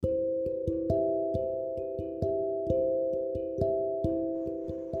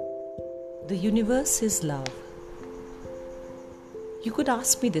The universe is love. You could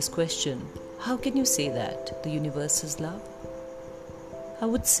ask me this question: how can you say that the universe is love? I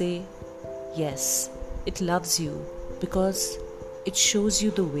would say, yes, it loves you because it shows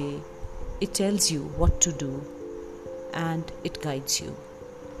you the way, it tells you what to do, and it guides you.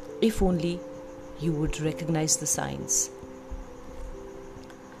 If only you would recognize the signs.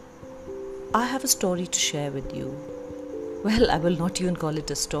 I have a story to share with you. Well, I will not even call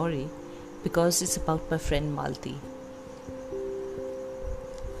it a story because it's about my friend Malti.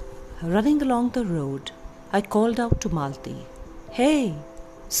 Running along the road, I called out to Malti, "Hey,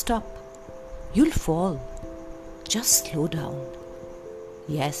 stop. You'll fall. Just slow down."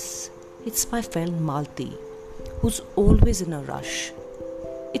 Yes, it's my friend Malti, who's always in a rush.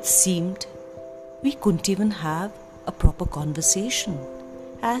 It seemed we couldn't even have a proper conversation,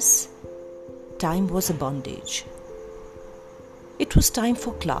 as time was a bondage. It was time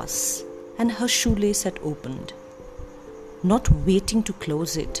for class, and her shoelace had opened. Not waiting to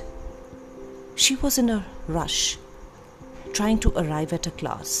close it, she was in a rush, trying to arrive at her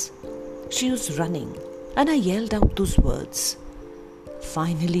class. She was running, and I yelled out those words.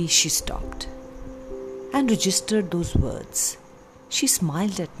 Finally, she stopped and registered those words. She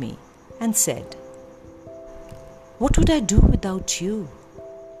smiled at me and said, "What would I do without you?"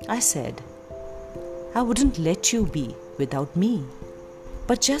 I said, "I wouldn't let you be without me,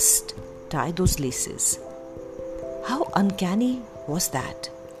 but just tie those laces." How uncanny was that?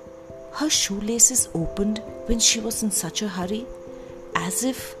 Her shoelaces opened when she was in such a hurry, as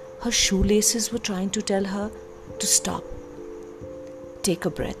if her shoelaces were trying to tell her to stop. Take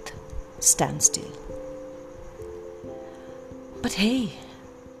a breath, stand still. But hey,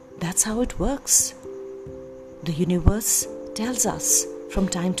 that's how it works. The universe tells us from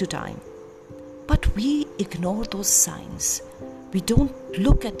time to time, but we ignore those signs. We don't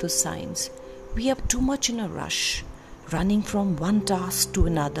look at those signs. We are too much in a rush, running from one task to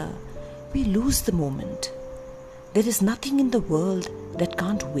another. We lose the moment. There is nothing in the world that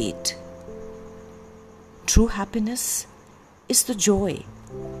can't wait. True happiness is the joy.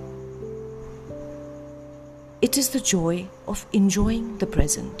 It is the joy of enjoying the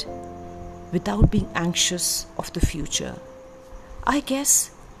present without being anxious of the future. I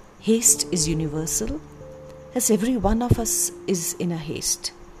guess haste is universal, as every one of us is in a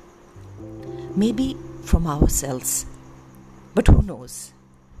haste. Maybe from ourselves, but who knows?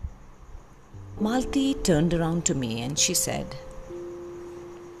 Malti turned around to me and she said,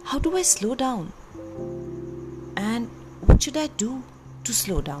 "How do I slow down? And what should I do to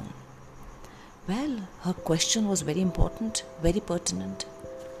slow down?" Well, her question was very important, very pertinent.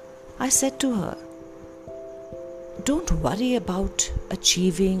 I said to her, "Don't worry about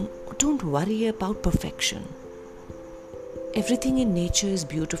achieving, don't worry about perfection. Everything in nature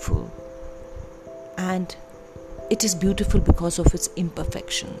is beautiful, and it is beautiful because of its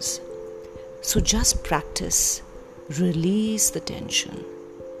imperfections. So just practice, release the tension.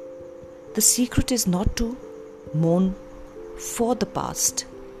 The secret is not to mourn for the past,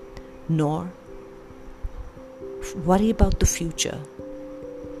 nor worry about the future.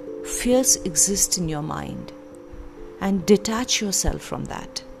 Fears exist in your mind, and detach yourself from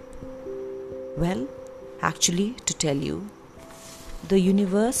that." Well, actually, to tell you, the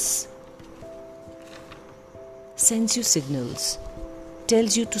universe sends you signals,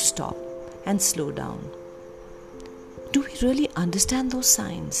 tells you to stop and slow down. Do we really understand those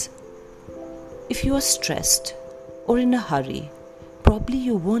signs? If you are stressed or in a hurry, probably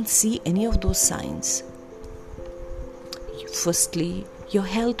you won't see any of those signs. Firstly, your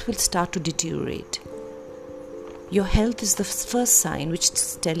health will start to deteriorate. Your health is the first sign which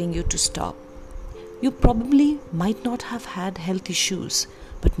is telling you to stop. You probably might not have had health issues,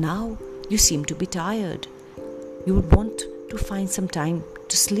 but now you seem to be tired. You would want to find some time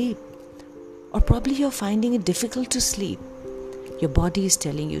to sleep, or probably you're finding it difficult to sleep. Your body is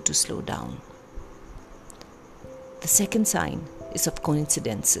telling you to slow down. The second sign is of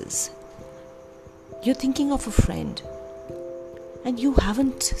coincidences. You're thinking of a friend, and you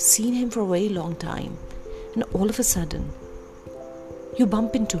haven't seen him for a very long time, and all of a sudden you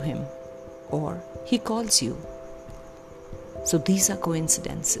bump into him or he calls you. So these are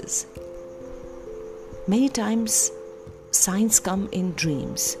coincidences. Many times signs come in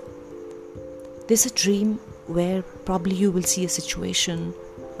dreams. There's a dream where probably you will see a situation,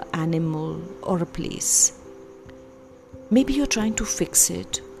 an animal, or a place. Maybe you're trying to fix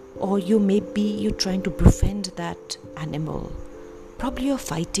it, or you're trying to befriend that animal. Probably you're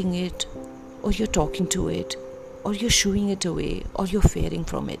fighting it, or you're talking to it, or you're shooing it away, or you're fearing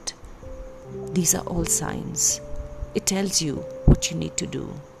from it. These are all signs. It tells you what you need to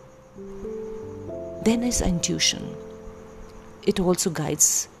do. Then is intuition. It also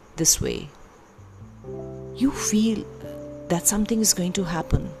guides this way. You feel that something is going to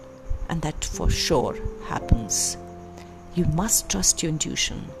happen, and that for sure happens. You must trust your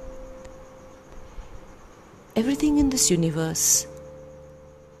intuition. Everything in this universe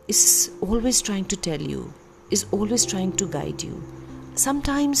is always trying to tell you, is always trying to guide you.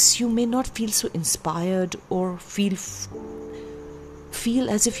 Sometimes you may not feel so inspired or feel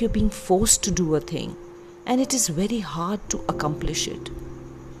as if you're being forced to do a thing, and it is very hard to accomplish it.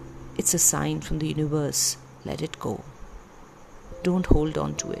 It's a sign from the universe. Let it go. Don't hold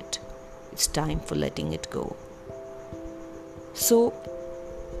on to it. It's time for letting it go. So,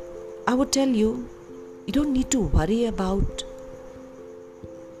 I would tell you, you don't need to worry about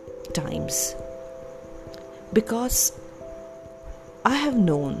times, because I have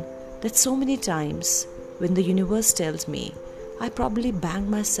known that so many times when the universe tells me, I probably bang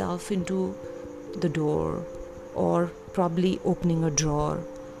myself into the door, or probably opening a drawer,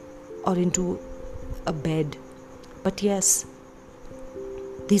 or into a bed. But yes,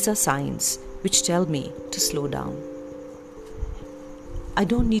 these are signs which tell me to slow down. I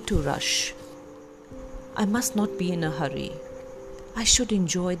don't need to rush. I must not be in a hurry. I should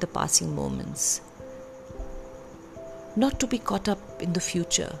enjoy the passing moments. Not to be caught up in the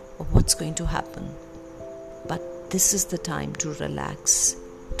future of what's going to happen. But this is the time to relax,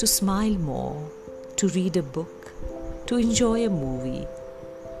 to smile more, to read a book, to enjoy a movie,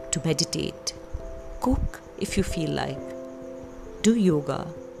 to meditate, cook if you feel like, do yoga,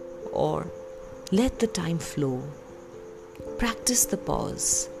 or let the time flow. Practice the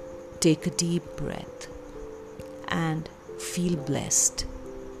pause, take a deep breath, and feel blessed,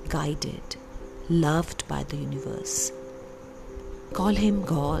 guided, loved by the universe. Call him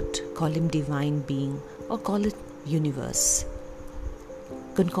God, call him divine being, or call it universe.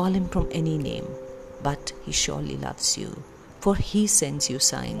 You can call him from any name, but he surely loves you, for he sends you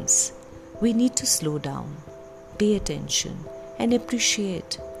signs. We need to slow down, pay attention, and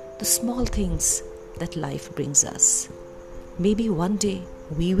appreciate the small things that life brings us. Maybe one day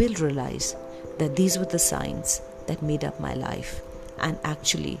we will realize that these were the signs that made up my life and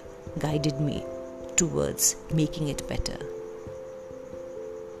actually guided me towards making it better.